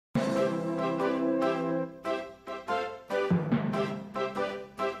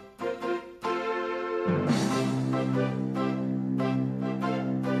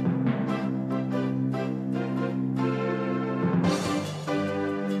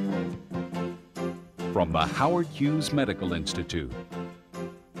from the Howard Hughes Medical Institute.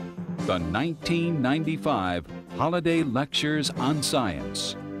 The 1995 Holiday Lectures on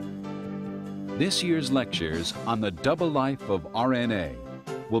Science. This year's lectures on the double life of RNA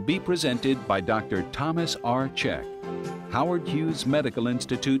will be presented by Dr. Thomas R. Cech, Howard Hughes Medical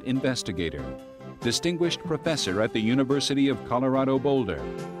Institute investigator, distinguished professor at the University of Colorado Boulder,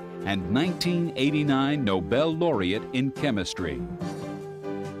 and 1989 Nobel laureate in chemistry.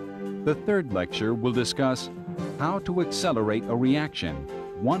 The third lecture will discuss how to accelerate a reaction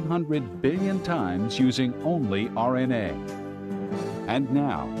 100 billion times using only RNA. And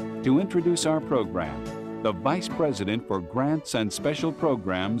now, to introduce our program, the Vice President for Grants and Special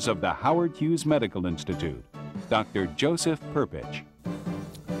Programs of the Howard Hughes Medical Institute, Dr. Joseph Perpich.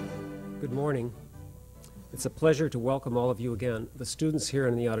 Good morning. It's a pleasure to welcome all of you again, the students here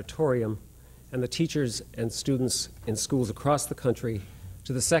in the auditorium and the teachers and students in schools across the country,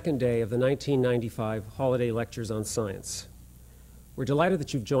 to the second day of the 1995 Holiday Lectures on Science. We're delighted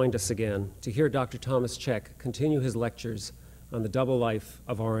that you've joined us again to hear Dr. Thomas Cech continue his lectures on the double life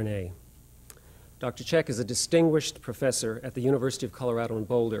of RNA. Dr. Cech is a distinguished professor at the University of Colorado in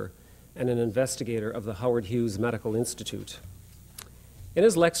Boulder and an investigator of the Howard Hughes Medical Institute. In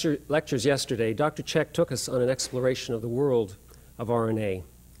his lectures yesterday, Dr. Cech took us on an exploration of the world of RNA.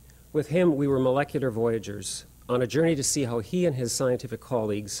 With him, we were molecular voyagers on a journey to see how he and his scientific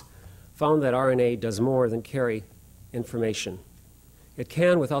colleagues found that RNA does more than carry information. It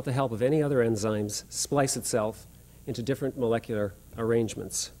can, without the help of any other enzymes, splice itself into different molecular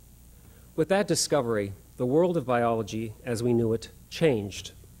arrangements. With that discovery, the world of biology, as we knew it,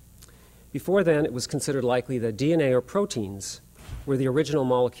 changed. Before then, it was considered likely that DNA or proteins were the original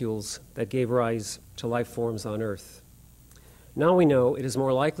molecules that gave rise to life forms on Earth. Now we know it is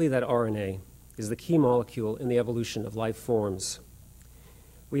more likely that RNA is the key molecule in the evolution of life forms.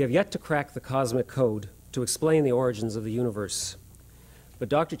 We have yet to crack the cosmic code to explain the origins of the universe, but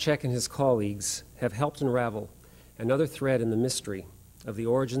Dr. Cech and his colleagues have helped unravel another thread in the mystery of the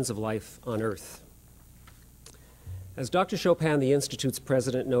origins of life on Earth. As Dr. Chopin, the Institute's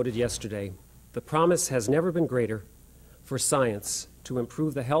president, noted yesterday, the promise has never been greater for science to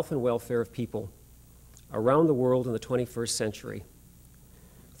improve the health and welfare of people around the world in the 21st century.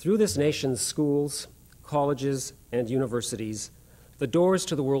 Through this nation's schools, colleges, and universities, the doors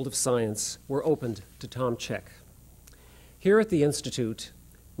to the world of science were opened to Tom Cech. Here at the Institute,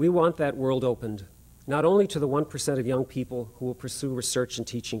 we want that world opened not only to the 1% of young people who will pursue research and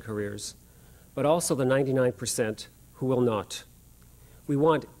teaching careers, but also the 99% who will not. We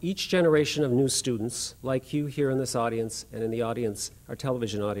want each generation of new students, like you here in this audience and in the audience, our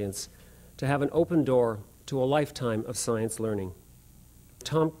television audience, to have an open door to a lifetime of science learning.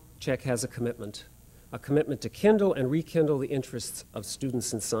 Tom Cech has a commitment to kindle and rekindle the interests of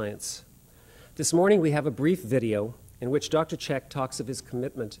students in science. This morning we have a brief video in which Dr. Cech talks of his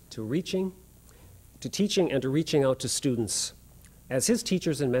commitment to teaching and to reaching out to students, as his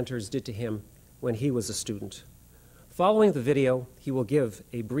teachers and mentors did to him when he was a student. Following the video, he will give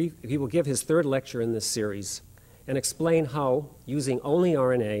his third lecture in this series and explain how, using only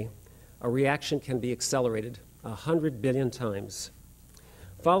RNA, a reaction can be accelerated 100 billion times.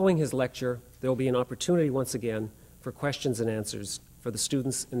 Following his lecture, there will be an opportunity once again for questions and answers for the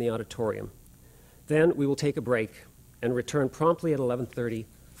students in the auditorium. Then we will take a break and return promptly at 11:30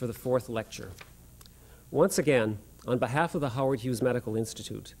 for the fourth lecture. Once again, on behalf of the Howard Hughes Medical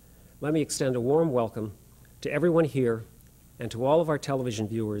Institute, let me extend a warm welcome to everyone here and to all of our television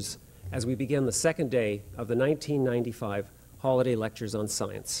viewers as we begin the second day of the 1995 Holiday Lectures on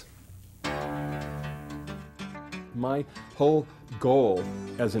Science. My whole goal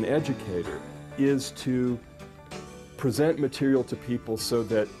as an educator is to present material to people so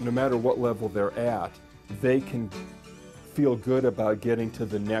that no matter what level they're at, they can feel good about getting to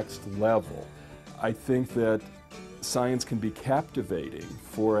the next level. I think that science can be captivating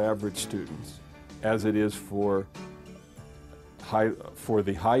for average students, as it is for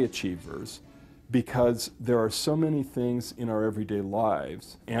the high achievers, because there are so many things in our everyday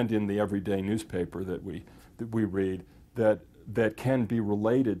lives and in the everyday newspaper that we read that can be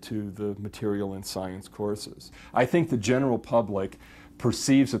related to the material in science courses. I think the general public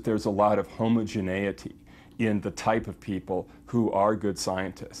perceives that there's a lot of homogeneity in the type of people who are good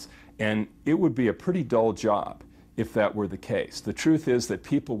scientists. And it would be a pretty dull job if that were the case. The truth is that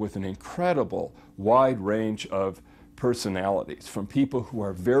people with an incredible wide range of personalities, from people who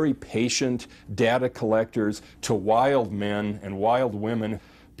are very patient data collectors to wild men and wild women,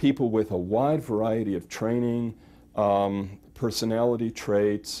 people with a wide variety of training, personality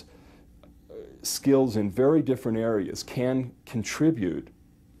traits, skills in very different areas, can contribute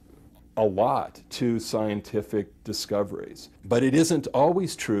a lot to scientific discoveries. But it isn't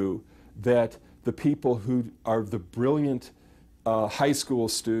always true that the people who are the brilliant high school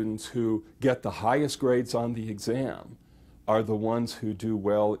students who get the highest grades on the exam are the ones who do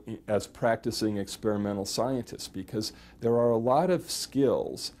well as practicing experimental scientists, because there are a lot of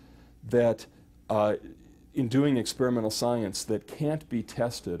skills that in doing experimental science that can't be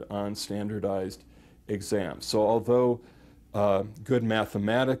tested on standardized exams. So although good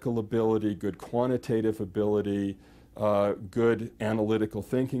mathematical ability, good quantitative ability, good analytical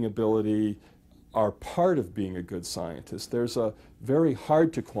thinking ability are part of being a good scientist, there's a very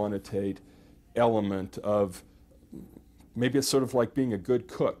hard to quantitate element of, maybe it's sort of like being a good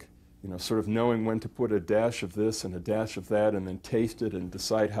cook, you know, sort of knowing when to put a dash of this and a dash of that and then taste it and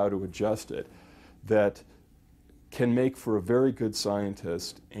decide how to adjust it, that can make for a very good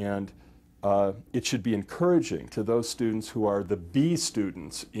scientist. And it should be encouraging to those students who are the B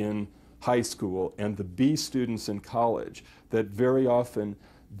students in high school and the B students in college, that very often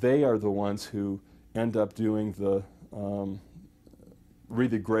they are the ones who end up doing the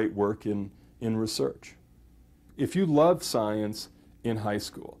really great work in research. If you love science in high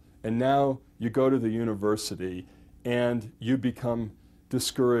school and now you go to the university and you become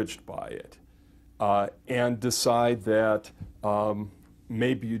discouraged by it and decide that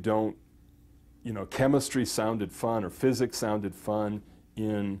maybe you don't, you know, chemistry sounded fun or physics sounded fun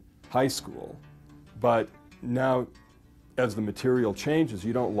in high school, but now as the material changes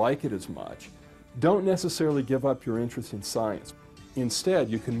you don't like it as much, don't necessarily give up your interest in science. Instead,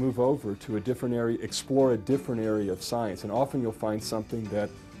 you can move over to a different area, explore a different area of science, and often you'll find something that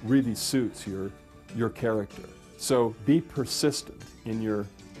really suits your character. So be persistent in your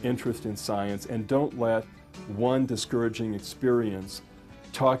interest in science and don't let one discouraging experience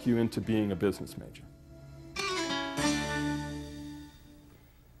talk you into being a business major.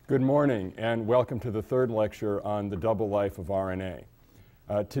 Good morning and welcome to the third lecture on the double life of RNA.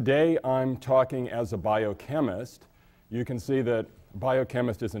 Today I'm talking as a biochemist. You can see that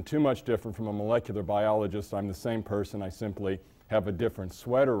biochemist isn't too much different from a molecular biologist. I'm the same person, I simply have a different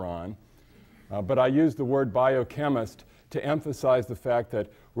sweater on. But I use the word biochemist to emphasize the fact that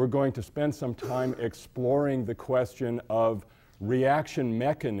we're going to spend some time exploring the question of reaction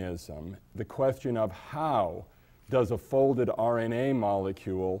mechanism, the question of how does a folded RNA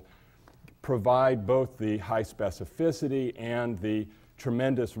molecule provide both the high specificity and the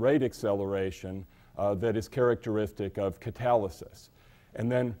tremendous rate acceleration that is characteristic of catalysis.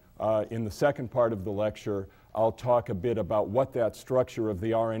 And then in the second part of the lecture, I'll talk a bit about what that structure of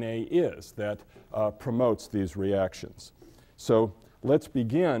the RNA is that promotes these reactions. So let's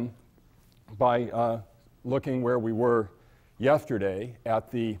begin by looking where we were yesterday at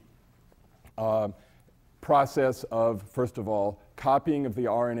the process of, first of all, copying of the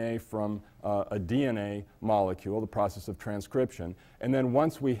RNA from a DNA molecule, the process of transcription. And then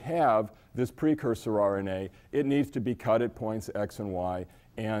once we have this precursor RNA, it needs to be cut at points X and Y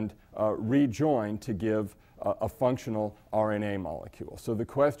and rejoined to give a functional RNA molecule. So the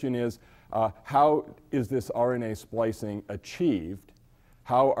question is, how is this RNA splicing achieved?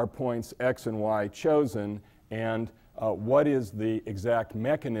 How are points X and Y chosen? And what is the exact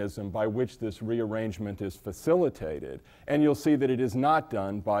mechanism by which this rearrangement is facilitated? And you'll see that it is not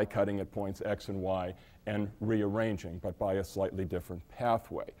done by cutting at points X and Y and rearranging, but by a slightly different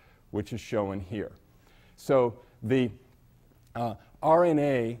pathway, which is shown here. So the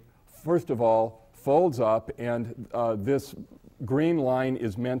RNA, first of all, folds up, and this green line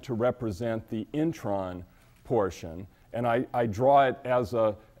is meant to represent the intron portion. And I draw it as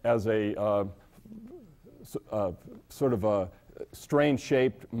a sort of a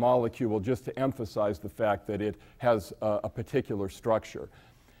strange-shaped molecule just to emphasize the fact that it has a particular structure.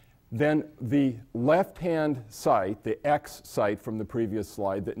 Then the left-hand site, the X site from the previous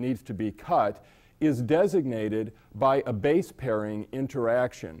slide that needs to be cut, is designated by a base pairing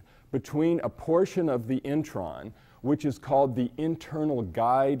interaction between a portion of the intron, which is called the internal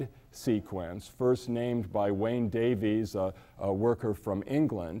guide sequence, first named by Wayne Davies, a worker from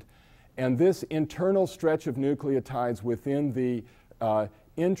England. And this internal stretch of nucleotides within the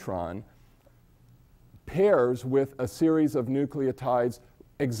intron pairs with a series of nucleotides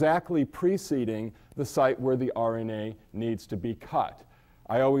exactly preceding the site where the RNA needs to be cut.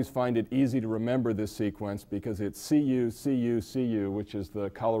 I always find it easy to remember this sequence because it's CU, CU, CU, which is the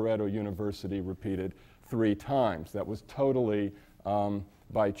Colorado University repeated 3 times. That was totally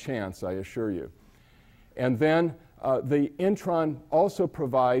by chance, I assure you. And then the intron also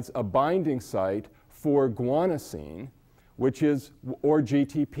provides a binding site for guanosine, which is, or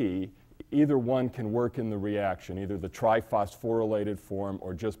GTP, either one can work in the reaction, either the triphosphorylated form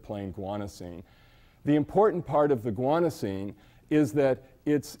or just plain guanosine. The important part of the guanosine is that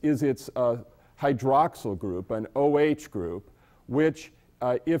its hydroxyl group, an OH group, which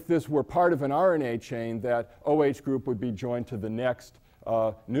if this were part of an RNA chain, that OH group would be joined to the next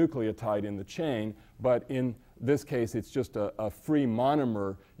nucleotide in the chain, but in this case it's just a free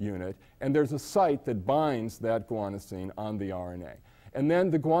monomer unit, and there's a site that binds that guanosine on the RNA. And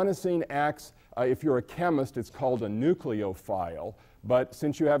then the guanosine acts, if you're a chemist, it's called a nucleophile, but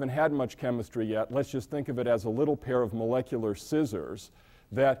since you haven't had much chemistry yet, let's just think of it as a little pair of molecular scissors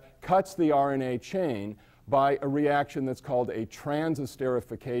that cuts the RNA chain by a reaction that's called a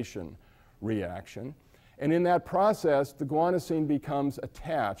transesterification reaction. And in that process, the guanosine becomes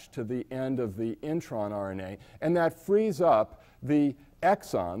attached to the end of the intron RNA, and that frees up the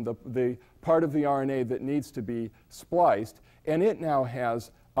exon, the part of the RNA that needs to be spliced, and it now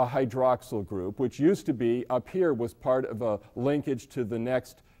has a hydroxyl group, which used to be, up here, was part of a linkage to the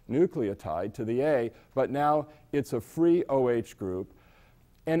next nucleotide, to the A, but now it's a free OH group,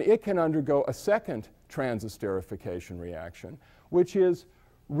 and it can undergo a second transesterification reaction, which is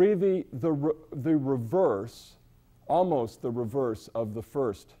really the reverse, almost the reverse of the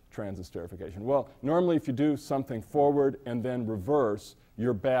first transesterification. Well, normally if you do something forward and then reverse,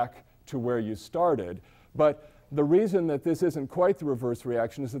 you're back to where you started. But the reason that this isn't quite the reverse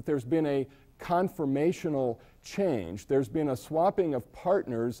reaction is that there's been a conformational change. There's been a swapping of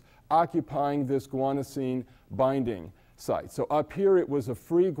partners occupying this guanosine binding site. So up here it was a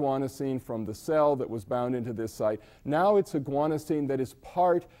free guanosine from the cell that was bound into this site. Now it's a guanosine that is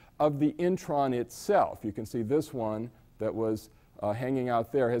part of the intron itself. You can see this one that was hanging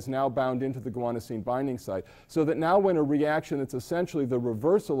out there has now bound into the guanosine binding site. So that now when a reaction that's essentially the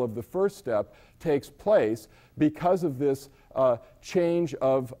reversal of the first step takes place, because of this change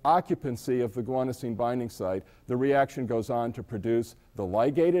of occupancy of the guanosine binding site, the reaction goes on to produce the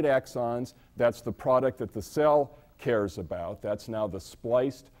ligated exons. That's the product that the cell cares about. That's now the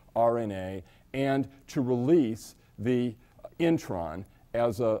spliced RNA, and to release the intron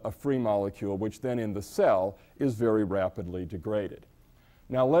as a free molecule, which then in the cell is very rapidly degraded.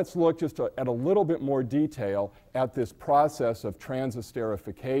 Now let's look just at a little bit more detail at this process of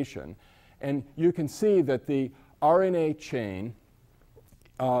transesterification. And you can see that the RNA chain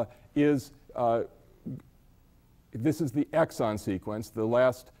this is the exon sequence, the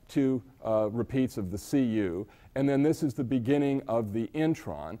last two repeats of the CU, and then this is the beginning of the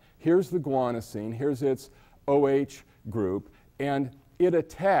intron. Here's the guanosine, here's its OH group, and it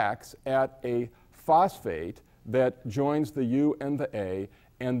attacks at a phosphate that joins the U and the A,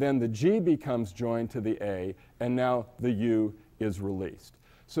 and then the G becomes joined to the A, and now the U is released.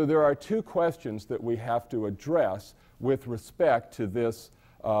 So there are two questions that we have to address with respect to this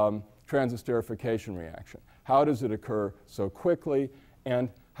transesterification reaction. How does it occur so quickly, and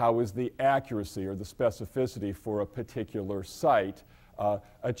how is the accuracy or the specificity for a particular site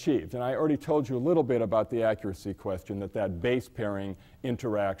achieved? And I already told you a little bit about the accuracy question, that base pairing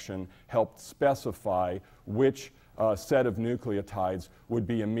interaction helped specify which set of nucleotides would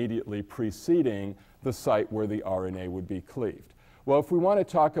be immediately preceding the site where the RNA would be cleaved. Well, if we want to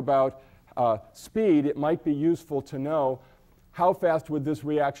talk about speed, it might be useful to know how fast would this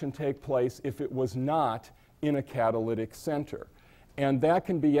reaction take place if it was not in a catalytic center. And that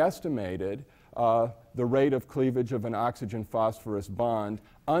can be estimated, the rate of cleavage of an oxygen-phosphorus bond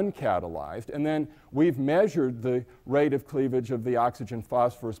uncatalyzed. And then we've measured the rate of cleavage of the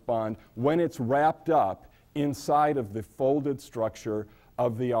oxygen-phosphorus bond when it's wrapped up inside of the folded structure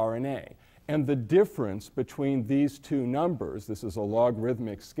of the RNA. And the difference between these two numbers, this is a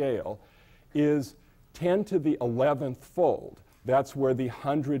logarithmic scale, is 10 to the 11th fold. That's where the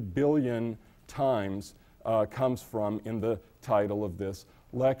 100 billion times comes from in the title of this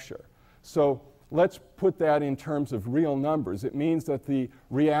lecture. So let's put that in terms of real numbers. It means that the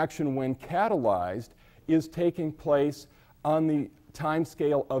reaction, when catalyzed, is taking place on the time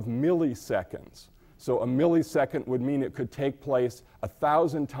scale of milliseconds. So a millisecond would mean it could take place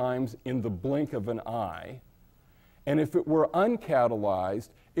 1,000 times in the blink of an eye. And if it were uncatalyzed,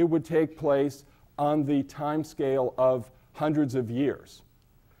 it would take place on the time scale of hundreds of years.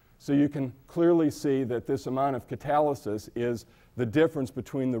 So you can clearly see that this amount of catalysis is the difference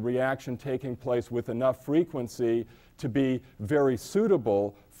between the reaction taking place with enough frequency to be very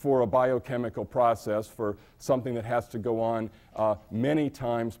suitable for a biochemical process, for something that has to go on many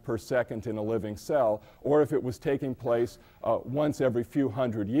times per second in a living cell, or if it was taking place once every few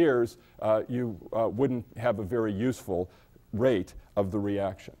hundred years, you wouldn't have a very useful rate of the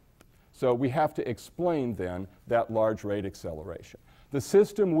reaction. So we have to explain then that large rate acceleration. The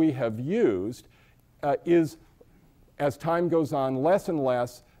system we have used is, as time goes on, less and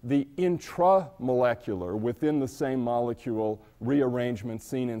less the intramolecular, within the same molecule, rearrangement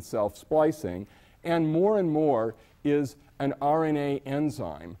seen in self-splicing, and more is an RNA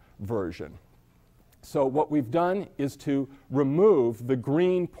enzyme version. So what we've done is to remove the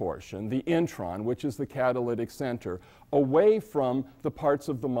green portion, the intron, which is the catalytic center, away from the parts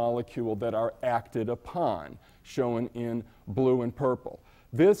of the molecule that are acted upon, shown in blue and purple.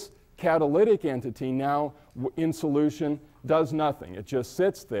 This catalytic entity now in solution does nothing. It just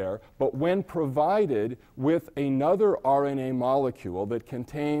sits there, but when provided with another RNA molecule that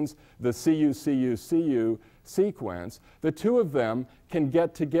contains the CU sequence, the two of them can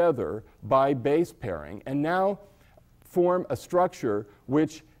get together by base pairing and now form a structure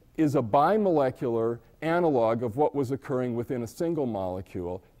which is a bimolecular analog of what was occurring within a single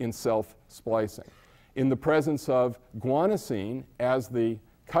molecule in self-splicing. In the presence of guanosine as the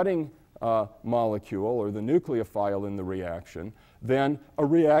cutting molecule or the nucleophile in the reaction, then a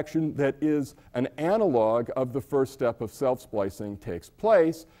reaction that is an analog of the first step of self-splicing takes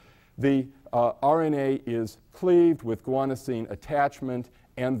place. The RNA is cleaved with guanosine attachment,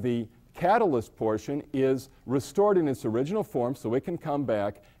 and the catalyst portion is restored in its original form so it can come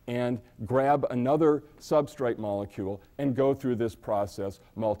back and grab another substrate molecule and go through this process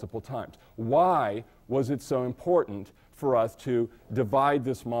multiple times. Why was it so important for us to divide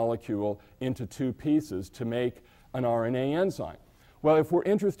this molecule into two pieces to make an RNA enzyme? Well, if we're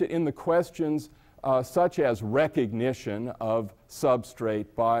interested in the questions such as recognition of substrate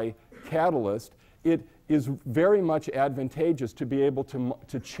by catalyst, it is very much advantageous to be able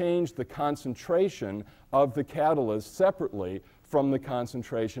to change the concentration of the catalyst separately from the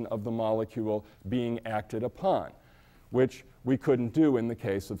concentration of the molecule being acted upon, which we couldn't do in the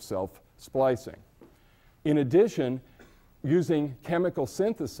case of self-splicing. In addition, using chemical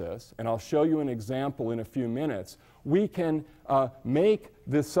synthesis, and I'll show you an example in a few minutes, we can make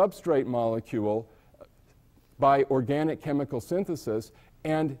this substrate molecule by organic chemical synthesis,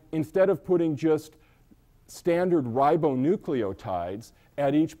 and instead of putting just standard ribonucleotides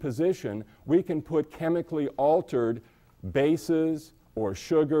at each position, we can put chemically altered bases or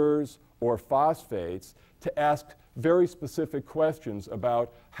sugars or phosphates to ask very specific questions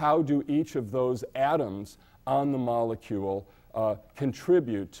about how do each of those atoms on the molecule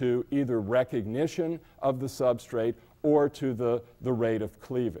contribute to either recognition of the substrate or to the rate of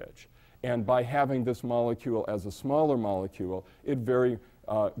cleavage. And by having this molecule as a smaller molecule, it very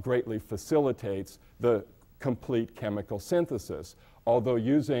greatly facilitates the complete chemical synthesis. Although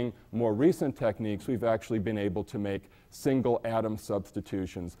using more recent techniques, we've actually been able to make single atom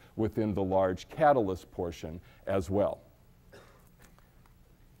substitutions within the large catalyst portion as well.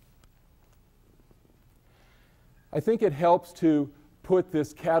 I think it helps to put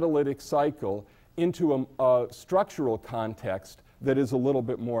this catalytic cycle into a structural context that is a little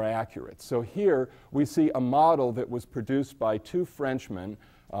bit more accurate. So here we see a model that was produced by two Frenchmen,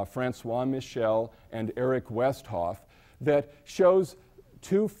 Francois Michel and Eric Westhoff, that shows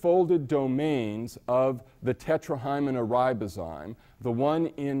two folded domains of the tetrahymena The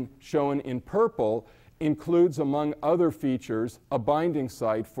one shown in purple includes, among other features, a binding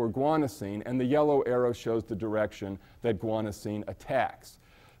site for guanosine, and the yellow arrow shows the direction that guanosine attacks.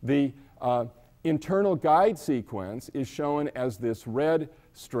 The internal guide sequence is shown as this red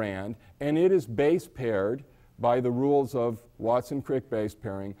strand, and it is base paired by the rules of Watson-Crick base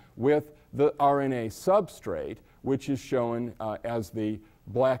pairing with the RNA substrate, which is shown as the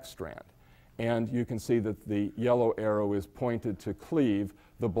black strand. And you can see that the yellow arrow is pointed to cleave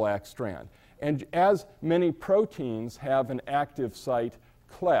the black strand. And as many proteins have an active site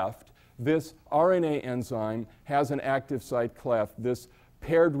cleft, this RNA enzyme has an active site cleft. This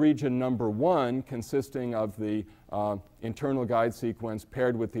paired region number 1, consisting of the internal guide sequence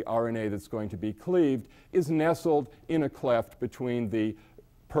paired with the RNA that's going to be cleaved, is nestled in a cleft between the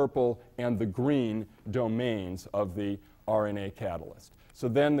purple and the green domains of the RNA catalyst. So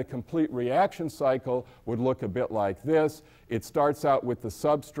then the complete reaction cycle would look a bit like this. It starts out with the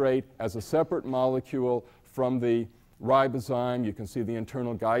substrate as a separate molecule from the ribozyme. You can see the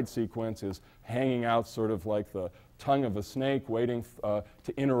internal guide sequence is hanging out sort of like the tongue of a snake, waiting to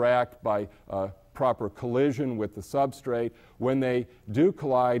interact by proper collision with the substrate. When they do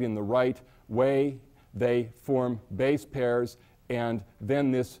collide in the right way, they form base pairs, and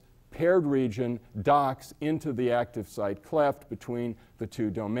then this paired region docks into the active site cleft between the two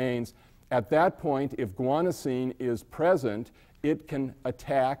domains. At that point, if guanosine is present, it can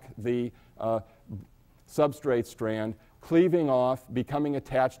attack the substrate strand cleaving off, becoming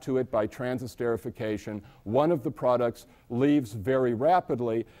attached to it by transesterification. One of the products leaves very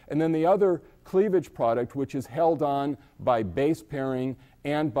rapidly, and then the other cleavage product, which is held on by base pairing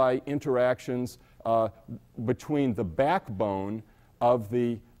and by interactions between the backbone of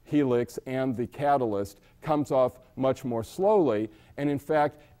the helix and the catalyst, comes off much more slowly. And in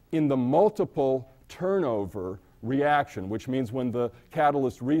fact, in the multiple turnover reaction, which means when the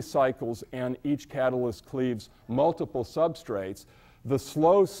catalyst recycles and each catalyst cleaves multiple substrates, the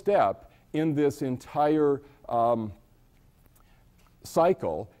slow step in this entire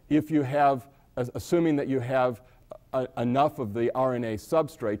cycle, if you have, assuming that you have enough of the RNA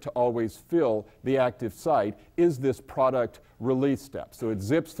substrate to always fill the active site, is this product release step. So it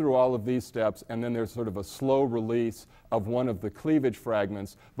zips through all of these steps, and then there's sort of a slow release of one of the cleavage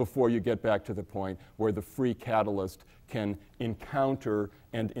fragments before you get back to the point where the free catalyst can encounter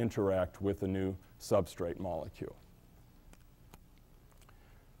and interact with a new substrate molecule.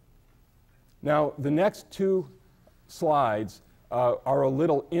 Now, the next two slides are a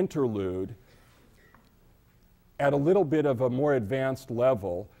little interlude at a little bit of a more advanced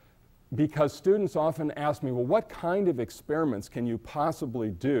level, because students often ask me, well, what kind of experiments can you possibly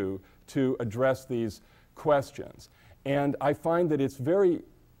do to address these questions? And I find that it's very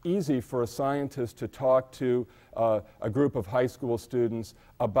easy for a scientist to talk to a group of high school students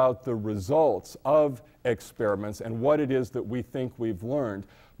about the results of experiments and what it is that we think we've learned.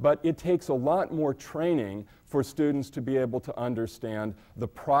 But it takes a lot more training for students to be able to understand the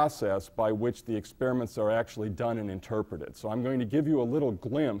process by which the experiments are actually done and interpreted. So I'm going to give you a little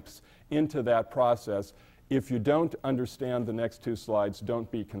glimpse into that process. If you don't understand the next two slides,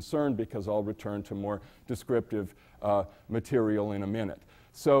 don't be concerned, because I'll return to more descriptive material in a minute.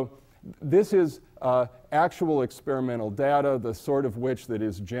 So this is actual experimental data, the sort of which that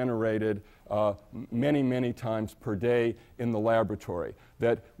is generated many, many times per day in the laboratory.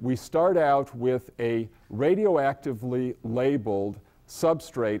 That we start out with a radioactively labeled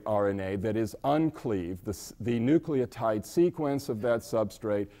substrate RNA that is uncleaved. The nucleotide sequence of that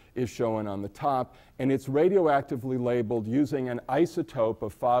substrate is shown on the top, and it's radioactively labeled using an isotope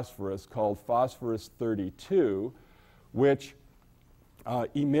of phosphorus called phosphorus 32, which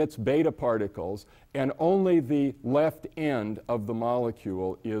emits beta particles, and only the left end of the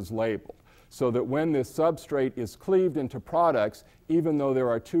molecule is labeled. So that when this substrate is cleaved into products, even though there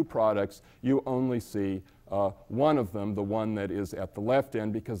are two products, you only see one of them, the one that is at the left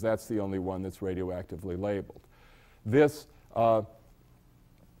end, because that's the only one that's radioactively labeled. This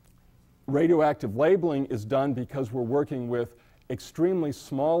radioactive labeling is done because we're working with extremely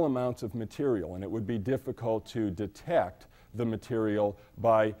small amounts of material, and it would be difficult to detect the material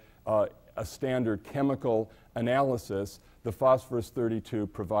by a standard chemical analysis. The phosphorus 32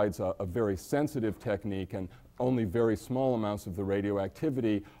 provides a very sensitive technique, and only very small amounts of the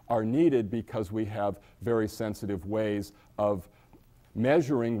radioactivity are needed because we have very sensitive ways of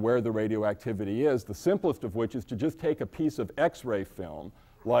measuring where the radioactivity is, the simplest of which is to just take a piece of X-ray film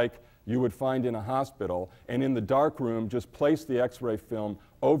like you would find in a hospital, and in the dark room just place the X-ray film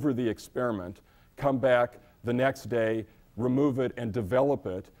over the experiment, come back the next day, remove it and develop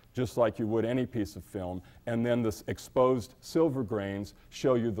it just like you would any piece of film, and then the exposed silver grains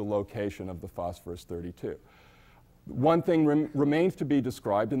show you the location of the phosphorus 32. One thing remains to be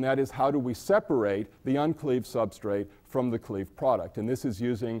described, and that is how do we separate the uncleaved substrate from the cleaved product. And this is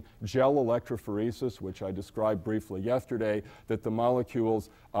using gel electrophoresis, which I described briefly yesterday, that the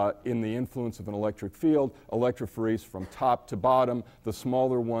molecules in the influence of an electric field electrophorese from top to bottom. The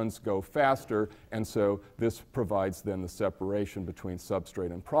smaller ones go faster, and so this provides then the separation between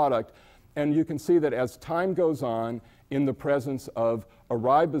substrate and product. And you can see that as time goes on, in the presence of a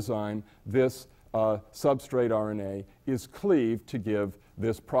ribozyme, this substrate RNA is cleaved to give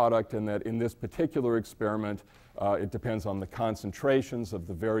this product, and that in this particular experiment, it depends on the concentrations of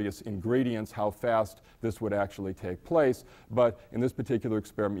the various ingredients, how fast this would actually take place. But in this particular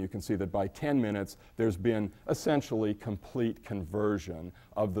experiment, you can see that by 10 minutes, there's been essentially complete conversion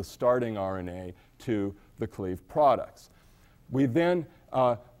of the starting RNA to the cleaved products. We then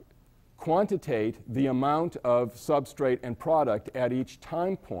quantitate the amount of substrate and product at each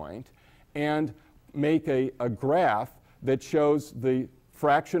time point, and make a graph that shows the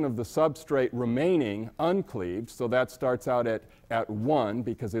fraction of the substrate remaining uncleaved. So that starts out at 1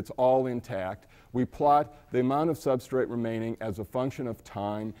 because it's all intact. We plot the amount of substrate remaining as a function of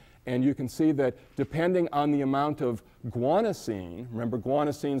time, and you can see that depending on the amount of guanosine, remember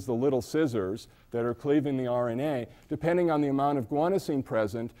guanosine's the little scissors that are cleaving the RNA, depending on the amount of guanosine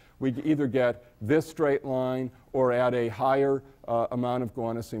present, we either get this straight line, or at a higher amount of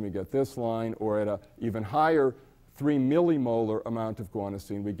guanosine we get this line, or at an even higher 3 millimolar amount of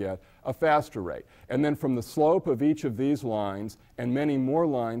guanosine, we get a faster rate. And then from the slope of each of these lines and many more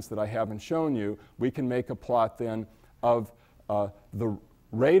lines that I haven't shown you, we can make a plot then of the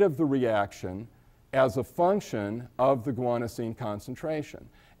rate of the reaction as a function of the guanosine concentration.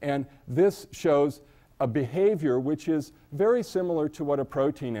 And this shows a behavior which is very similar to what a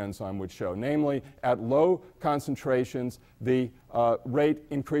protein enzyme would show. Namely, at low concentrations, the rate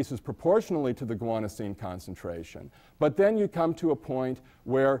increases proportionally to the guanosine concentration. But then you come to a point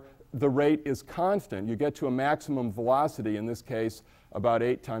where the rate is constant. You get to a maximum velocity, in this case, about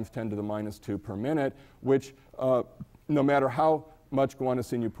 8 times 10 to the minus 2 per minute, which no matter how much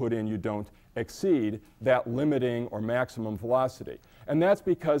guanosine you put in, you don't exceed that limiting or maximum velocity. And that's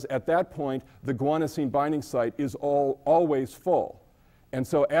because at that point, the guanosine binding site is always full. And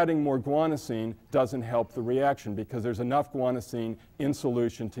so adding more guanosine doesn't help the reaction because there's enough guanosine in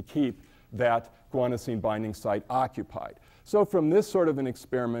solution to keep that guanosine binding site occupied. So from this sort of an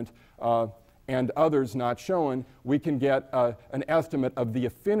experiment and others not shown, we can get an estimate of the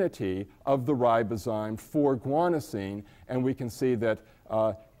affinity of the ribozyme for guanosine, and we can see that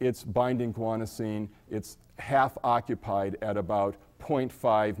it's binding guanosine, it's half occupied at about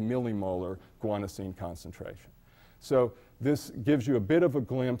 0.5 millimolar guanosine concentration. So this gives you a bit of a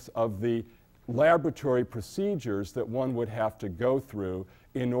glimpse of the laboratory procedures that one would have to go through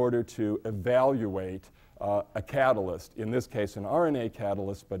in order to evaluate a catalyst, in this case an RNA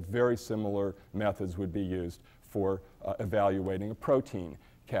catalyst, but very similar methods would be used for evaluating a protein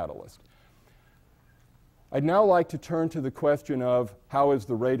catalyst. I'd now like to turn to the question of how is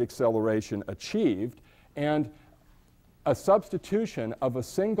the rate acceleration achieved, and a substitution of a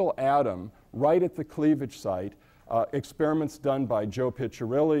single atom right at the cleavage site. Experiments done by Joe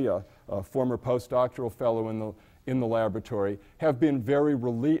Piccirilli, a former postdoctoral fellow in the laboratory, have been very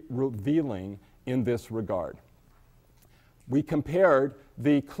revealing in this regard. We compared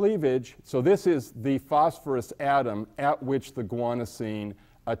the cleavage, so this is the phosphorus atom at which the guanosine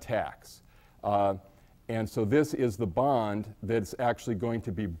attacks. And so this is the bond that's actually going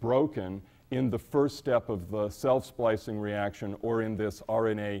to be broken in the first step of the self-splicing reaction or in this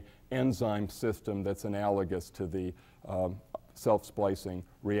RNA enzyme system that's analogous to the self-splicing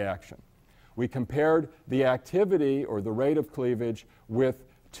reaction. We compared the activity or the rate of cleavage with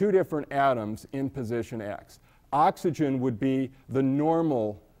 2 different atoms in position X. Oxygen would be the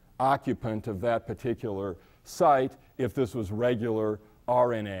normal occupant of that particular site if this was regular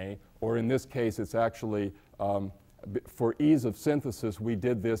RNA, or in this case it's actually, for ease of synthesis, we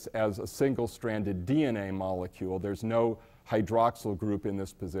did this as a single-stranded DNA molecule. There's no hydroxyl group in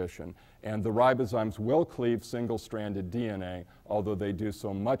this position. And the ribozymes will cleave single-stranded DNA, although they do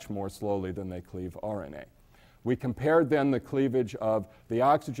so much more slowly than they cleave RNA. We compared then the cleavage of the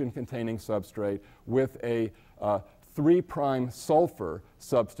oxygen-containing substrate with a 3' sulfur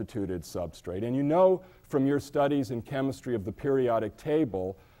substituted substrate. And you know from your studies in chemistry of the periodic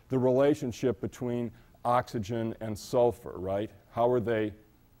table the relationship between oxygen and sulfur, right? How are they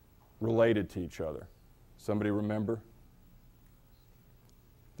related to each other? Somebody remember?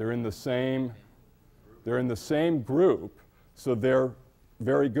 They're in the same group, so they're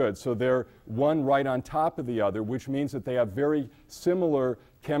very good. So they're one right on top of the other, which means that they have very similar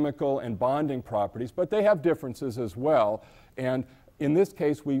chemical and bonding properties, but they have differences as well. And in this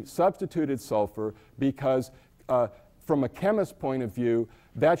case, we substituted sulfur because from a chemist's point of view,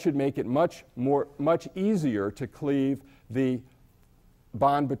 that should make it much easier to cleave the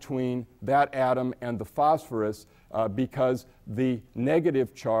bond between that atom and the phosphorus because the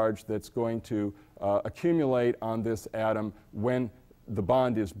negative charge that's going to accumulate on this atom when the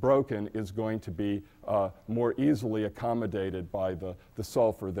bond is broken is going to be more easily accommodated by the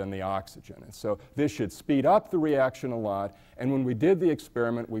sulfur than the oxygen. And so this should speed up the reaction a lot. And when we did the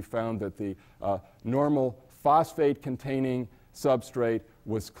experiment, we found that the normal phosphate-containing substrate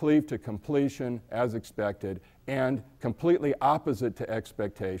was cleaved to completion as expected, and completely opposite to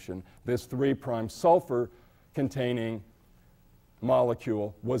expectation, this 3' sulfur-containing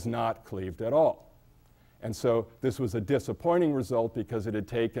molecule was not cleaved at all. And so this was a disappointing result because it had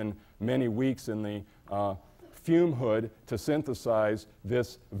taken many weeks in the fume hood to synthesize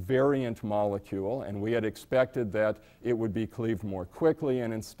this variant molecule, and we had expected that it would be cleaved more quickly,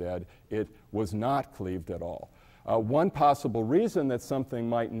 and instead it was not cleaved at all. One possible reason that something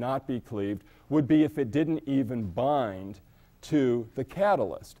might not be cleaved would be if it didn't even bind to the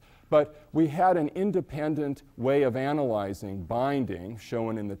catalyst. But we had an independent way of analyzing binding,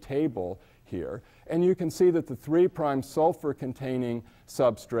 shown in the table here. And you can see that the 3' sulfur-containing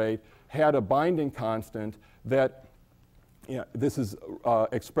substrate had a binding constant that, this is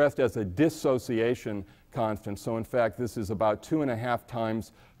expressed as a dissociation constant. So in fact, this is about 2.5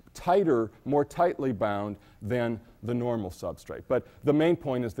 times tighter, more tightly bound than the normal substrate. But the main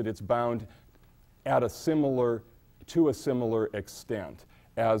point is that it's bound at to a similar extent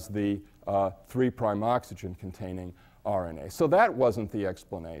as the 3' oxygen containing RNA. So that wasn't the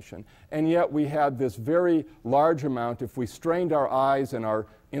explanation. And yet we had this very large amount. If we strained our eyes and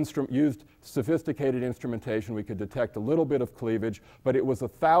used sophisticated instrumentation, we could detect a little bit of cleavage, but it was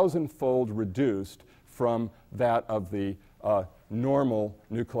 1,000-fold reduced from that of the normal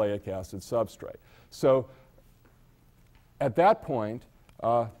nucleic acid substrate. So at that point,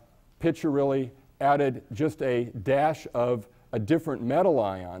 Pitcher really added just a dash of a different metal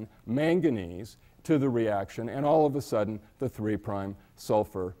ion, manganese, to the reaction, and all of a sudden the 3'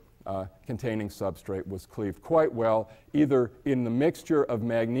 sulfur containing substrate was cleaved quite well, either in the mixture of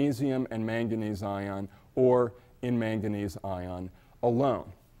magnesium and manganese ion or in manganese ion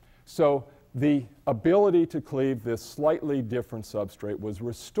alone. So the ability to cleave this slightly different substrate was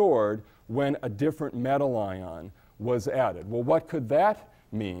restored when a different metal ion was added. Well, what could that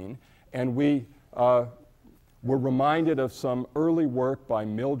mean? And we were reminded of some early work by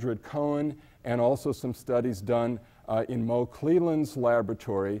Mildred Cohen and also some studies done in Mo Cleland's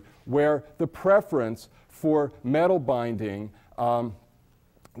laboratory, where the preference for metal binding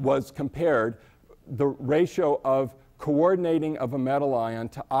was compared, the ratio of coordinating of a metal ion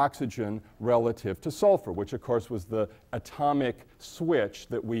to oxygen relative to sulfur, which of course was the atomic switch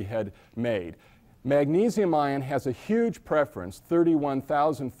that we had made. Magnesium ion has a huge preference,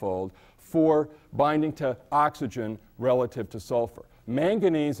 31,000-fold, for binding to oxygen relative to sulfur.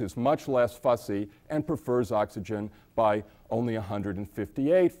 Manganese is much less fussy and prefers oxygen by only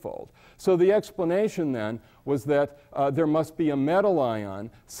 158-fold. So the explanation then was that there must be a metal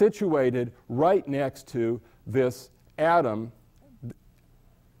ion situated right next to this atom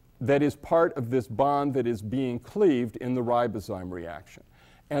that is part of this bond that is being cleaved in the ribozyme reaction.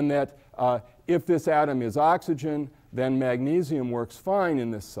 And that if this atom is oxygen, then magnesium works fine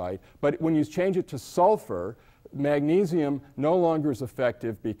in this site. But when you change it to sulfur, magnesium no longer is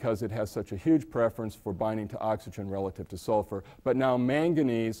effective because it has such a huge preference for binding to oxygen relative to sulfur. But now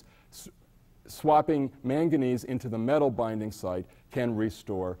manganese, swapping manganese into the metal binding site can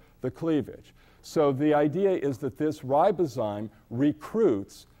restore the cleavage. So the idea is that this ribozyme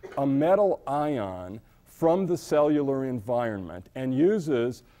recruits a metal ion from the cellular environment and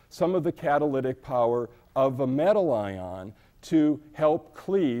uses some of the catalytic power of a metal ion to help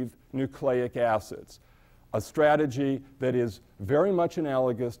cleave nucleic acids, a strategy that is very much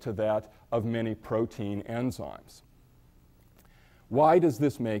analogous to that of many protein enzymes. Why does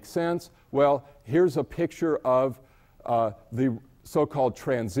this make sense? Well, here's a picture of the so-called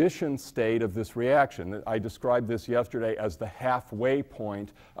transition state of this reaction. I described this yesterday as the halfway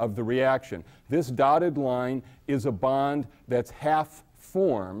point of the reaction. This dotted line is a bond that's half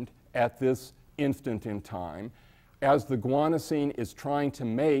formed at this instant in time as the guanosine is trying to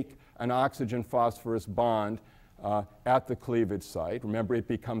make an oxygen-phosphorus bond at the cleavage site. Remember, it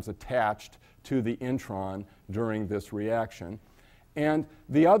becomes attached to the intron during this reaction. And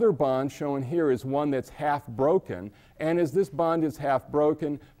the other bond shown here is one that's half broken. And as this bond is half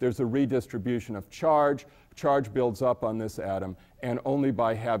broken, there's a redistribution of charge. Charge builds up on this atom, and only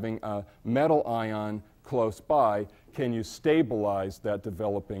by having a metal ion close by can you stabilize that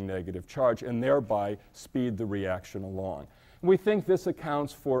developing negative charge and thereby speed the reaction along. We think this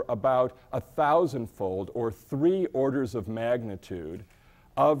accounts for about 1,000-fold, or 3 orders of magnitude,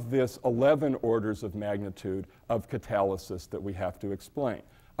 of this 11 orders of magnitude of catalysis that we have to explain.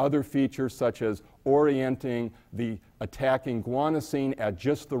 Other features such as orienting the attacking guanosine at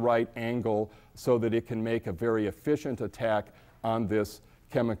just the right angle so that it can make a very efficient attack on this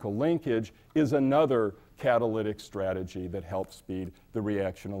chemical linkage is another catalytic strategy that helps speed the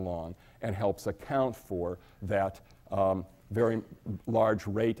reaction along and helps account for that very large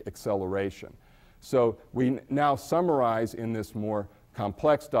rate acceleration. So we now summarize in this more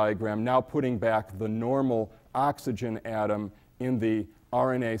complex diagram, now putting back the normal oxygen atom in the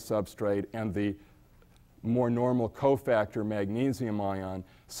RNA substrate and the more normal cofactor magnesium ion,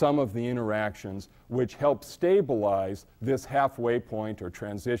 some of the interactions which help stabilize this halfway point or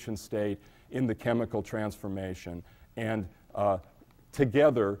transition state in the chemical transformation and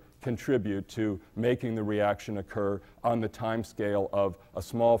together contribute to making the reaction occur on the time scale of a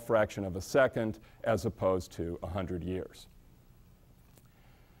small fraction of a second as opposed to 100 years.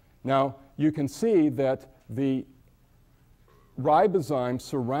 Now, you can see that the ribozyme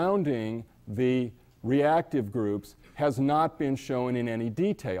surrounding the reactive groups has not been shown in any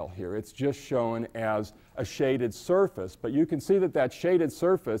detail here. It's just shown as a shaded surface, but you can see that that shaded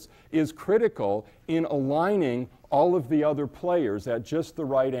surface is critical in aligning all of the other players at just the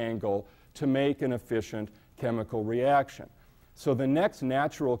right angle to make an efficient chemical reaction. So the next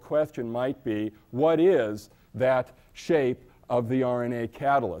natural question might be, what is that shape of the RNA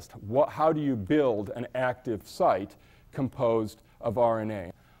catalyst? How do you build an active site composed of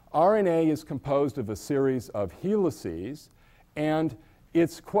RNA? RNA is composed of a series of helices, and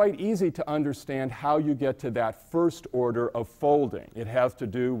it's quite easy to understand how you get to that first order of folding. It has to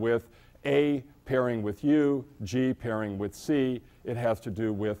do with A pairing with U, G pairing with C. It has to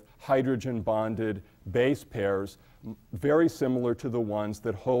do with hydrogen-bonded base pairs, very similar to the ones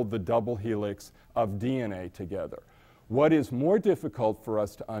that hold the double helix of DNA together. What is more difficult for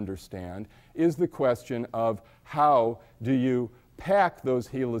us to understand is the question of how do you pack those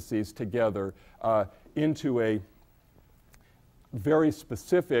helices together into a very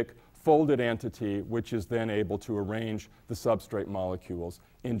specific folded entity, which is then able to arrange the substrate molecules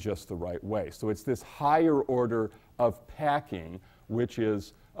in just the right way. So it's this higher order of packing which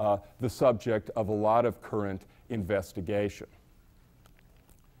is the subject of a lot of current investigation.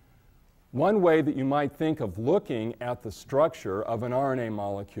 One way that you might think of looking at the structure of an RNA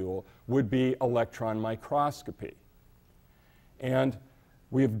molecule would be electron microscopy. And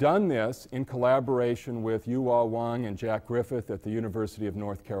we've done this in collaboration with Yuhua Wang and Jack Griffith at the University of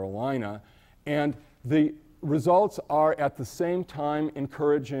North Carolina. And the results are at the same time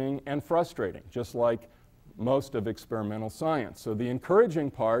encouraging and frustrating, just like most of experimental science. So the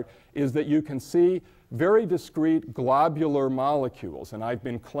encouraging part is that you can see very discrete globular molecules. And I've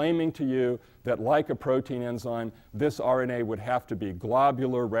been claiming to you that like a protein enzyme, this RNA would have to be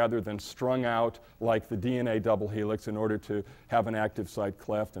globular rather than strung out like the DNA double helix in order to have an active site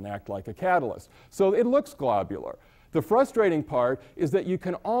cleft and act like a catalyst. So it looks globular. The frustrating part is that you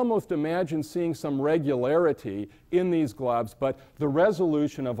can almost imagine seeing some regularity in these globs, but the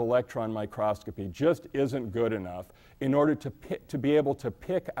resolution of electron microscopy just isn't good enough in order to be able to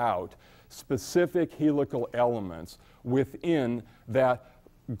pick out specific helical elements within that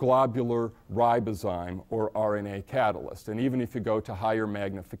globular ribozyme or RNA catalyst. And even if you go to higher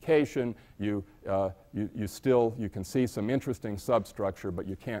magnification, you can see some interesting substructure, but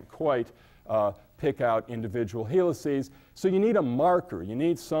you can't quite pick out individual helices. So you need a marker. You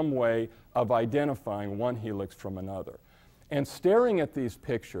need some way of identifying one helix from another. And staring at these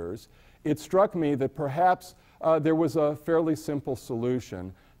pictures, it struck me that perhaps there was a fairly simple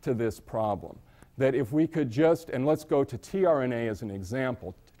solution to this problem. That if we could just, and let's go to tRNA as an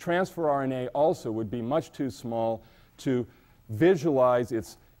example, transfer RNA also would be much too small to visualize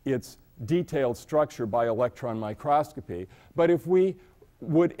its detailed structure by electron microscopy. But if we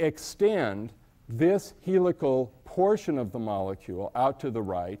would extend this helical portion of the molecule out to the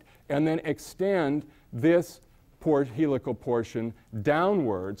right and then extend this helical portion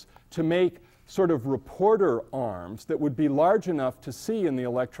downwards to make sort of reporter arms that would be large enough to see in the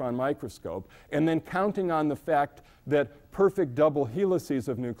electron microscope, and then counting on the fact that perfect double helices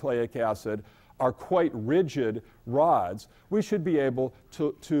of nucleic acid are quite rigid rods, we should be able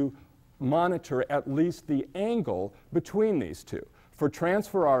to monitor at least the angle between these two. For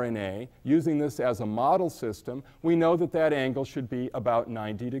transfer RNA, using this as a model system, we know that that angle should be about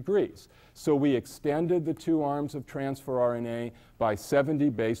 90 degrees. So we extended the two arms of transfer RNA by 70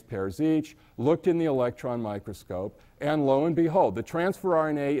 base pairs each, looked in the electron microscope, and lo and behold, the transfer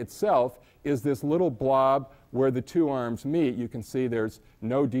RNA itself is this little blob where the two arms meet. You can see there's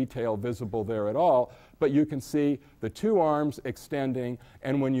no detail visible there at all, but you can see the two arms extending,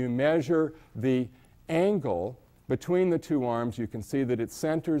 and when you measure the angle between the two arms, you can see that it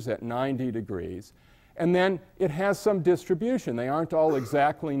centers at 90 degrees. And then it has some distribution. They aren't all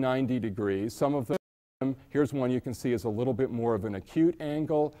exactly 90 degrees. Some of them, here's one you can see is a little bit more of an acute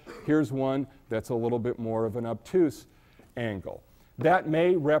angle. Here's one that's a little bit more of an obtuse angle. That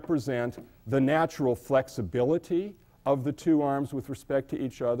may represent the natural flexibility of the two arms with respect to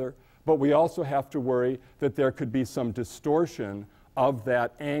each other, but we also have to worry that there could be some distortion of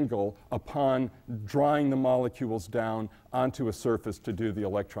that angle upon drawing the molecules down onto a surface to do the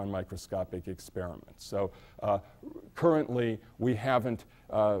electron microscopic experiment. So currently we haven't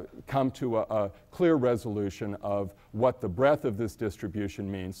come to a clear resolution of what the breadth of this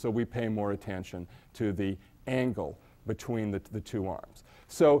distribution means, so we pay more attention to the angle between the two arms.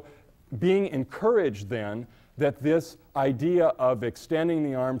 So being encouraged then that this idea of extending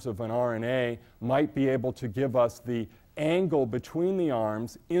the arms of an RNA might be able to give us the angle between the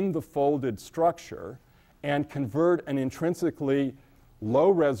arms in the folded structure and convert an intrinsically low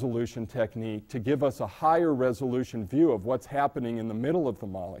resolution technique to give us a higher resolution view of what's happening in the middle of the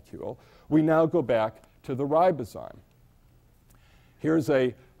molecule, we now go back to the ribosome. Here's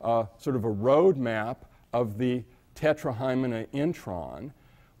a sort of a road map of the tetrahymena intron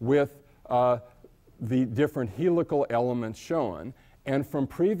with the different helical elements shown. And from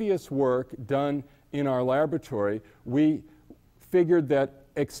previous work done in our laboratory, we figured that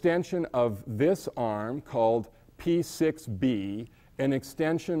extension of this arm called P6b, an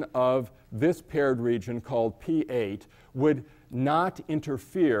extension of this paired region called P8, would not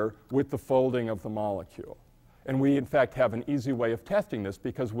interfere with the folding of the molecule. And we, in fact, have an easy way of testing this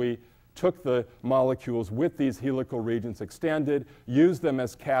because we took the molecules with these helical regions extended, used them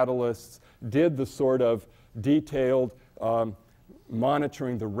as catalysts, did the sort of detailed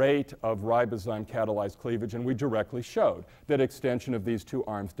monitoring the rate of ribozyme catalyzed cleavage, and we directly showed that extension of these two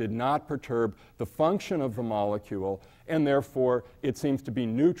arms did not perturb the function of the molecule, and therefore it seems to be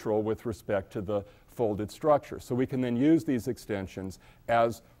neutral with respect to the folded structure. So we can then use these extensions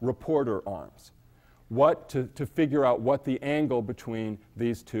as reporter arms. To figure out what the angle between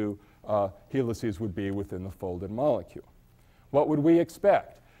these two helices would be within the folded molecule. What would we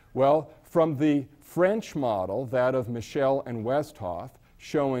expect? Well, from the French model, that of Michel and Westhoff,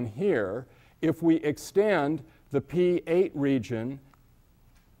 shown here, if we extend the P8 region,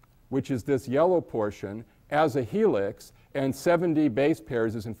 which is this yellow portion, as a helix, and 7D base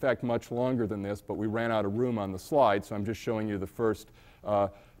pairs is in fact much longer than this, but we ran out of room on the slide, so I'm just showing you the first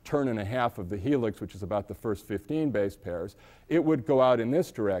turn and a half of the helix, which is about the first 15 base pairs, it would go out in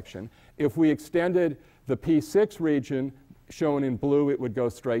this direction. If we extended the P6 region, shown in blue, it would go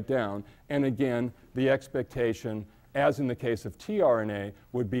straight down. And again, the expectation, as in the case of tRNA,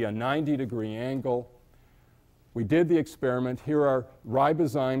 would be a 90-degree angle. We did the experiment. Here are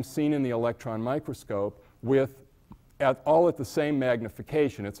ribozymes seen in the electron microscope with all at the same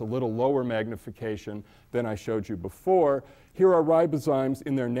magnification. It's a little lower magnification than I showed you before. Here are ribozymes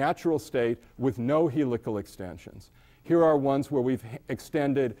in their natural state with no helical extensions. Here are ones where we've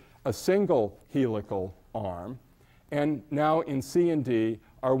extended a single helical arm. And now in C and D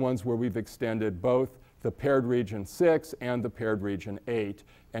are ones where we've extended both the paired region 6 and the paired region 8.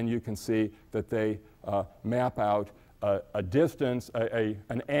 And you can see that they map out a distance,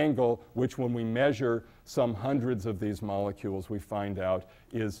 an angle, which when we measure some hundreds of these molecules, we find out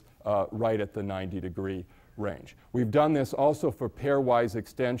is right at the 90-degree range. We've done this also for pairwise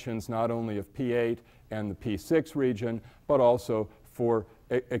extensions, not only of P8 and the P6 region, but also for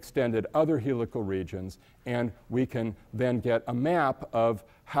extended other helical regions, and we can then get a map of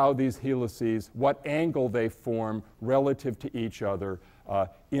how these helices, what angle they form relative to each other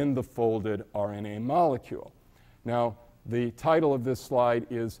in the folded RNA molecule. Now, the title of this slide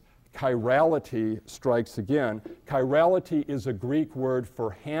is Chirality Strikes Again. Chirality is a Greek word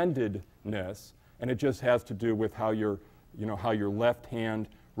for handedness, and it just has to do with how your left hand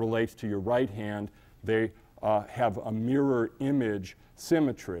relates to your right hand. They have a mirror image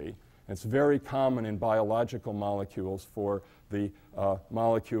symmetry. It's very common in biological molecules for the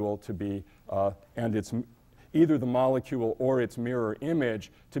molecule to be, and it's either the molecule or its mirror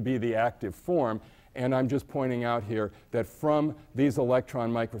image to be the active form. And I'm just pointing out here that from these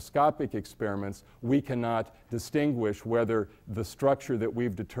electron microscopic experiments, we cannot distinguish whether the structure that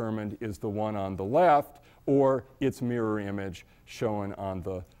we've determined is the one on the left or its mirror image shown on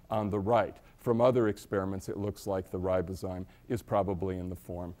the right. From other experiments, it looks like the ribozyme is probably in the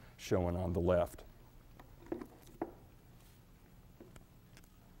form shown on the left.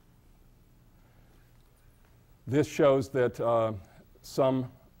 This shows that some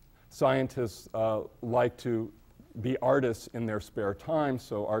scientists like to be artists in their spare time,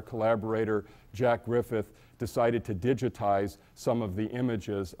 so our collaborator, Jack Griffith, decided to digitize some of the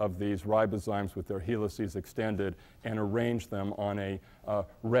images of these ribozymes with their helices extended and arrange them on a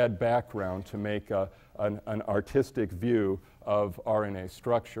red background to make an artistic view of RNA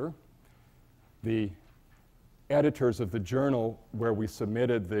structure. The editors of the journal where we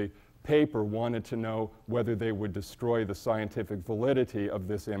submitted the paper wanted to know whether they would destroy the scientific validity of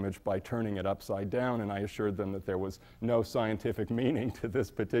this image by turning it upside down, and I assured them that there was no scientific meaning to this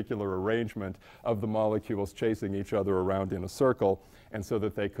particular arrangement of the molecules chasing each other around in a circle, and so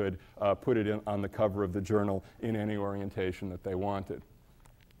that they could put it on the cover of the journal in any orientation that they wanted.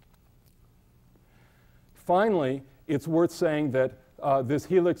 Finally, it's worth saying that this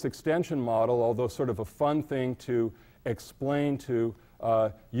helix extension model, although sort of a fun thing to explain to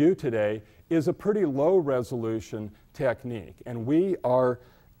you today, is a pretty low resolution technique, and we are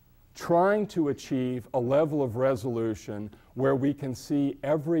trying to achieve a level of resolution where we can see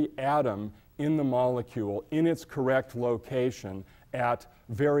every atom in the molecule in its correct location at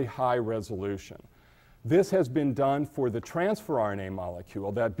very high resolution. This has been done for the transfer RNA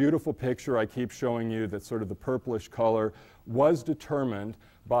molecule. That beautiful picture I keep showing you, that's sort of the purplish color, was determined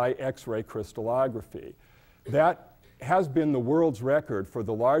by X-ray crystallography. That has been the world's record for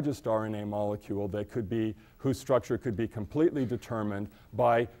the largest RNA molecule that could be, whose structure could be completely determined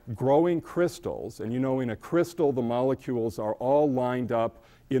by growing crystals. And you know, in a crystal, the molecules are all lined up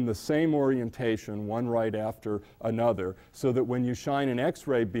in the same orientation, one right after another, so that when you shine an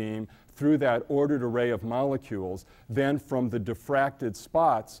X-ray beam through that ordered array of molecules, then from the diffracted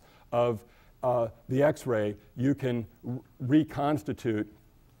spots of the X-ray, you can reconstitute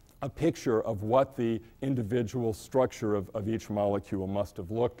a picture of what the individual structure of each molecule must have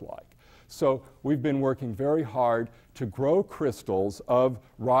looked like. So we've been working very hard to grow crystals of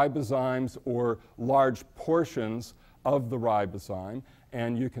ribozymes or large portions of the ribozyme.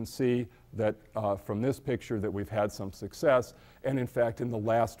 And you can see that from this picture that we've had some success. And in fact, in the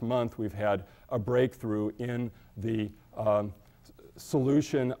last month, we've had a breakthrough in the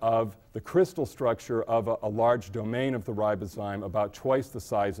solution of the crystal structure of a large domain of the ribozyme, about twice the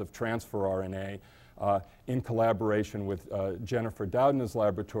size of transfer RNA, in collaboration with Jennifer Doudna's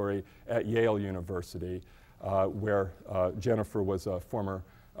laboratory at Yale University, where Jennifer was a former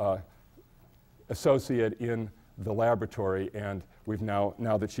associate in the laboratory, and we've now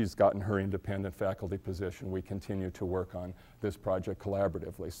that she's gotten her independent faculty position, we continue to work on this project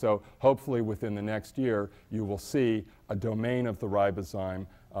collaboratively. So hopefully within the next year, you will see a domain of the ribozyme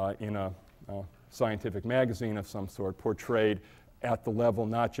in a scientific magazine of some sort, portrayed at the level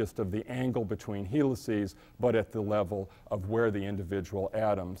not just of the angle between helices, but at the level of where the individual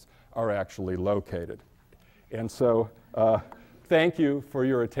atoms are actually located. And so thank you for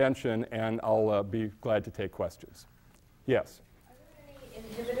your attention, and I'll be glad to take questions. Yes? Are there any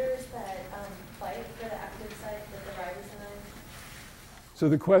inhibitors that fight for the active site with the ribosome? So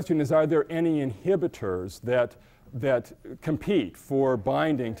the question is, are there any inhibitors that compete for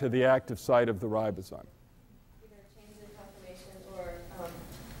binding to the active site of the ribosome? Either change in conformation or,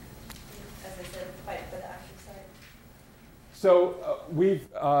 as I said, fight for the active site. So we've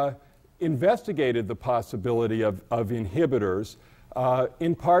investigated the possibility of inhibitors,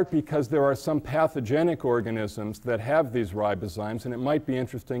 in part because there are some pathogenic organisms that have these ribozymes, and it might be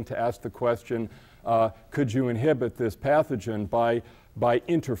interesting to ask the question, could you inhibit this pathogen by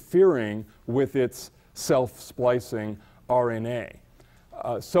interfering with its self-splicing RNA?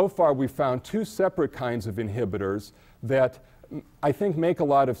 So far, we've found two separate kinds of inhibitors that I think make a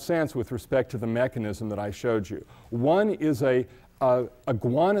lot of sense with respect to the mechanism that I showed you. One is a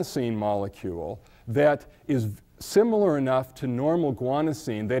guanosine molecule that is similar enough to normal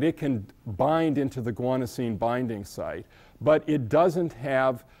guanosine that it can bind into the guanosine binding site, but it doesn't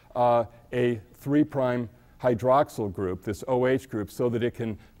have a 3' hydroxyl group, this OH group, so that it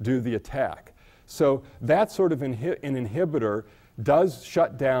can do the attack. So that sort of an inhibitor does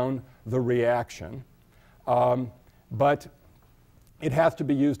shut down the reaction, but it has to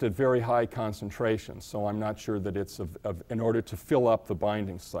be used at very high concentrations, so I'm not sure that it's in order to fill up the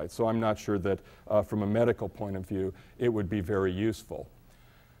binding site. So I'm not sure that from a medical point of view it would be very useful.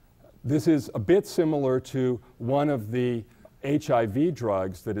 This is a bit similar to one of the HIV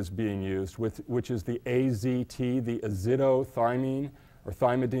drugs that is being used, which is the AZT, the azithromycin or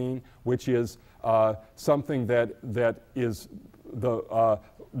thymidine, which is something that is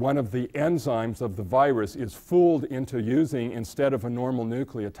one of the enzymes of the virus is fooled into using instead of a normal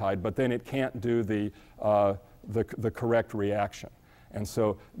nucleotide, but then it can't do the correct reaction. And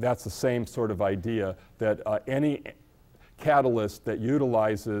so that's the same sort of idea, that any catalyst that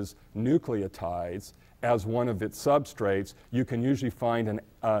utilizes nucleotides as one of its substrates, you can usually find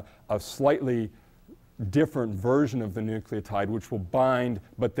a slightly different version of the nucleotide which will bind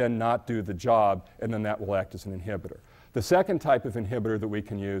but then not do the job, and then that will act as an inhibitor. The second type of inhibitor that we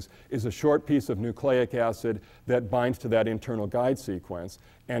can use is a short piece of nucleic acid that binds to that internal guide sequence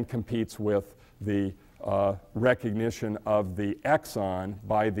and competes with the recognition of the exon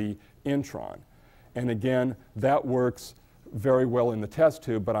by the intron. And again, that works very well in the test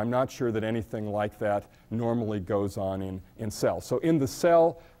tube, but I'm not sure that anything like that normally goes on in cells. So in the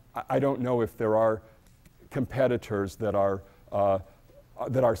cell, I don't know if there are competitors that are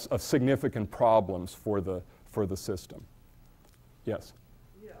of significant problems for the system. Yes?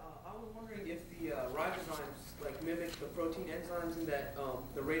 Yeah, I was wondering if the ribozymes mimic the protein enzymes in that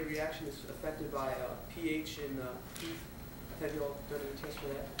the rate of reaction is affected by pH and heat. Have you all done any tests for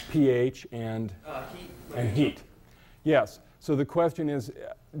that? pH and heat. Yes. So the question is,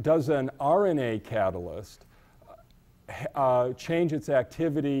 does an RNA catalyst change its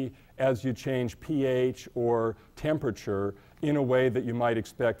activity as you change pH or temperature in a way that you might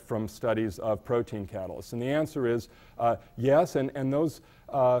expect from studies of protein catalysts? And the answer is yes, and those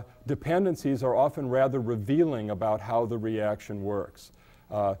dependencies are often rather revealing about how the reaction works.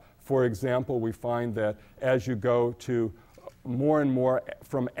 For example, we find that as you go to more and more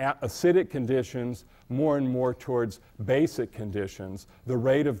from acidic conditions, more and more towards basic conditions, the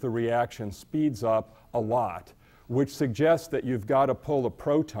rate of the reaction speeds up a lot, which suggests that you've got to pull a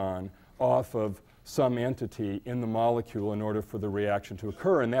proton off of some entity in the molecule in order for the reaction to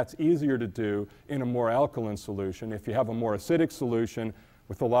occur. And that's easier to do in a more alkaline solution. If you have a more acidic solution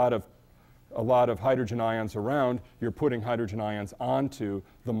with a lot of hydrogen ions around, you're putting hydrogen ions onto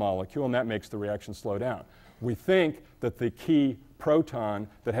the molecule, and that makes the reaction slow down. We think that the key proton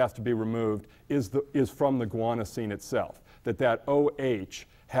that has to be removed is from the guanosine itself, that OH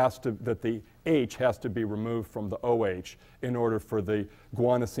has to, that the H has to be removed from the OH in order for the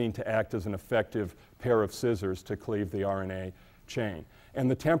guanosine to act as an effective pair of scissors to cleave the RNA chain. And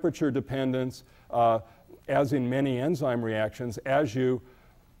the temperature dependence, as in many enzyme reactions, as you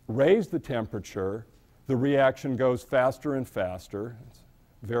raise the temperature, the reaction goes faster and faster. It's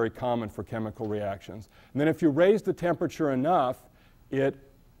very common for chemical reactions. And then if you raise the temperature enough, it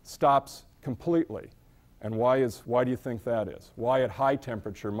stops completely. And why do you think that is? Why at high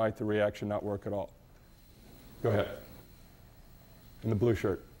temperature might the reaction not work at all? Go ahead. In the blue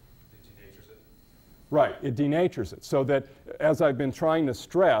shirt. It denatures it. Right, it denatures it. So that, as I've been trying to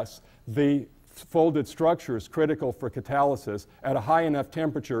stress, the folded structure is critical for catalysis. At a high enough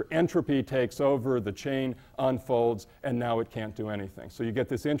temperature, entropy takes over, the chain unfolds, and now it can't do anything. So you get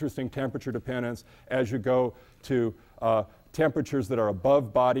this interesting temperature dependence. As you go to temperatures that are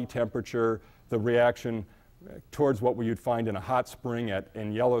above body temperature, the reaction towards what you'd find in a hot spring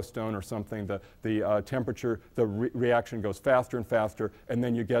in Yellowstone or something, the temperature, the reaction goes faster and faster, and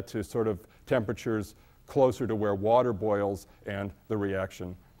then you get to sort of temperatures closer to where water boils, and the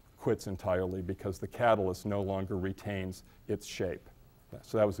reaction quits entirely because the catalyst no longer retains its shape.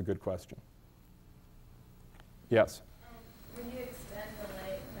 So that was a good question. Yes? When you extend the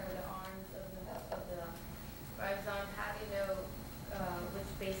leg or the arms of the ribosome, how do you know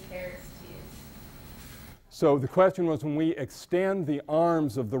which base pairs to use? So the question was, when we extend the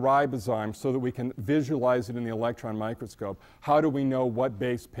arms of the ribosome so that we can visualize it in the electron microscope, how do we know what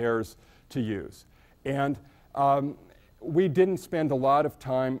base pairs to use? And we didn't spend a lot of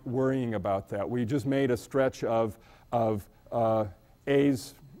time worrying about that. We just made a stretch of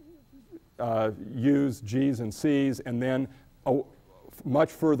A's, U's, G's, and C's, and then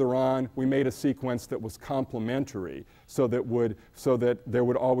much further on, we made a sequence that was complementary, so that there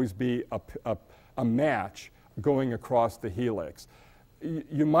would always be a match going across the helix.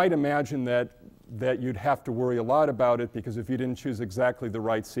 You might imagine that you'd have to worry a lot about it, because if you didn't choose exactly the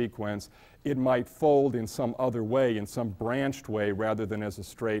right sequence, it might fold in some other way, in some branched way, rather than as a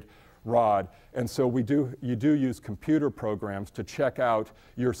straight rod. And so you do use computer programs to check out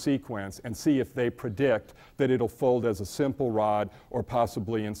your sequence and see if they predict that it'll fold as a simple rod or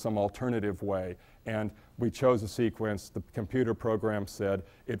possibly in some alternative way. And we chose a sequence. The computer program said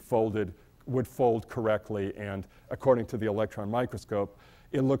it would fold correctly, and according to the electron microscope,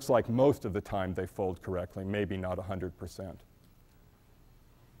 it looks like most of the time they fold correctly, maybe not 100%.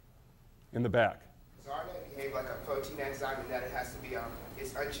 In the back. Does RNA behave like a protein enzyme in that it has to be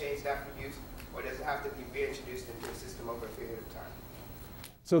it's unchanged after use, or does it have to be reintroduced into the system over a period of time?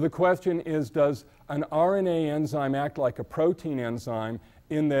 So the question is, does an RNA enzyme act like a protein enzyme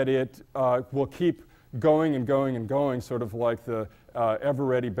in that it will keep going and going and going, sort of like the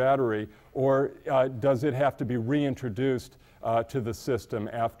ever-ready battery, or does it have to be reintroduced to the system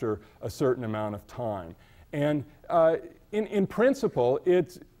after a certain amount of time? And in principle,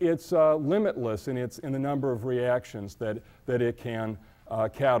 it's limitless in the number of reactions that it can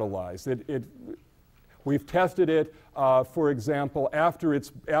catalyze. We've tested it, for example, after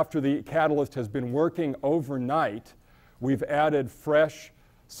the catalyst has been working overnight, we've added fresh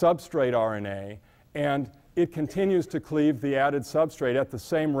substrate RNA, and it continues to cleave the added substrate at the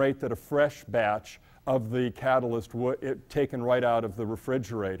same rate that a fresh batch of the catalyst taken right out of the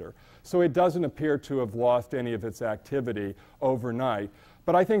refrigerator. So it doesn't appear to have lost any of its activity overnight.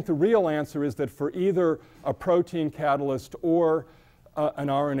 But I think the real answer is that for either a protein catalyst or an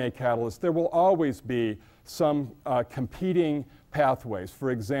RNA catalyst, there will always be some competing pathways.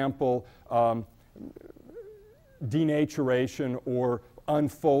 For example, denaturation or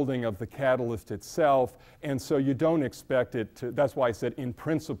unfolding of the catalyst itself, and so you don't expect it to, that's why I said in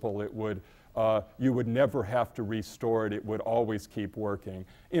principle it would, you would never have to restore it, it would always keep working.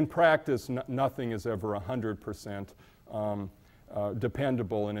 In practice, nothing is ever 100%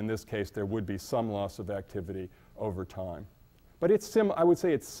 dependable, and in this case there would be some loss of activity over time. But it's I would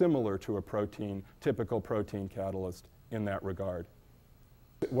say it's similar to a typical protein catalyst in that regard.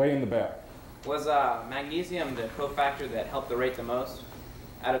 Way in the back. Was magnesium the cofactor that helped the rate the most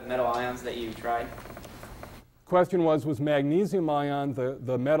out of the metal ions that you tried? Question was magnesium ion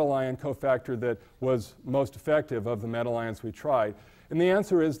the metal ion cofactor that was most effective of the metal ions we tried? And the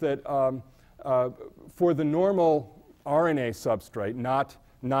answer is that for the normal RNA substrate,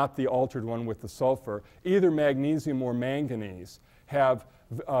 not the altered one with the sulfur, either magnesium or manganese have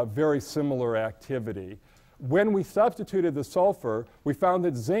very similar activity. When we substituted the sulfur, we found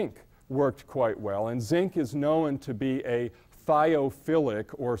that zinc worked quite well, and zinc is known to be a thiophilic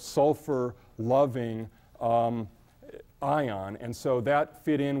or sulfur-loving ion, and so that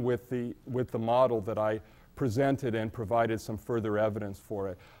fit in with the model that I presented and provided some further evidence for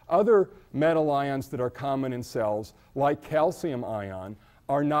it. Other metal ions that are common in cells, like calcium ion,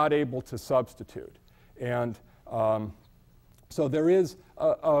 are not able to substitute. And so there is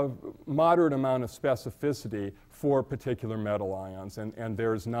a moderate amount of specificity for particular metal ions, and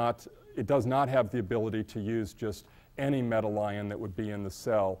it does not have the ability to use just any metal ion that would be in the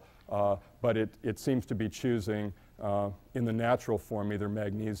cell, but it seems to be choosing in the natural form either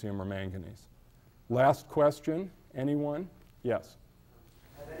magnesium or manganese. Last question, anyone? Yes?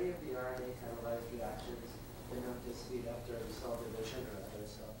 Have any of the RNA catalytic reactions been known to speed up during cell division or other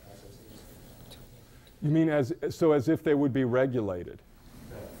cell processes? You mean as if they would be regulated?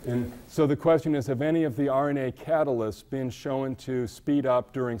 Right. And so the question is, have any of the RNA catalysts been shown to speed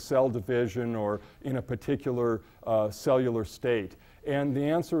up during cell division or in a particular cellular state? And the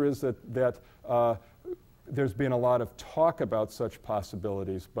answer is that there's been a lot of talk about such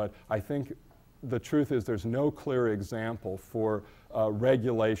possibilities, but I think the truth is there's no clear example for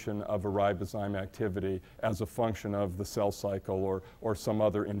regulation of a ribozyme activity as a function of the cell cycle or some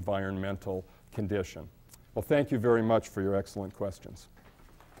other environmental condition. Well, thank you very much for your excellent questions.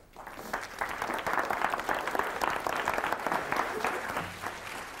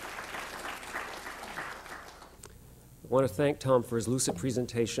 I want to thank Tom for his lucid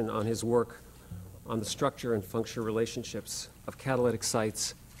presentation on his work on the structure and function relationships of catalytic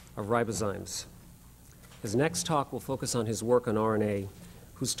sites of ribozymes. His next talk will focus on his work on RNA,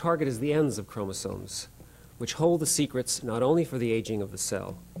 whose target is the ends of chromosomes, which hold the secrets not only for the aging of the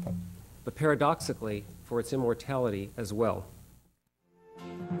cell, but paradoxically for its immortality as well.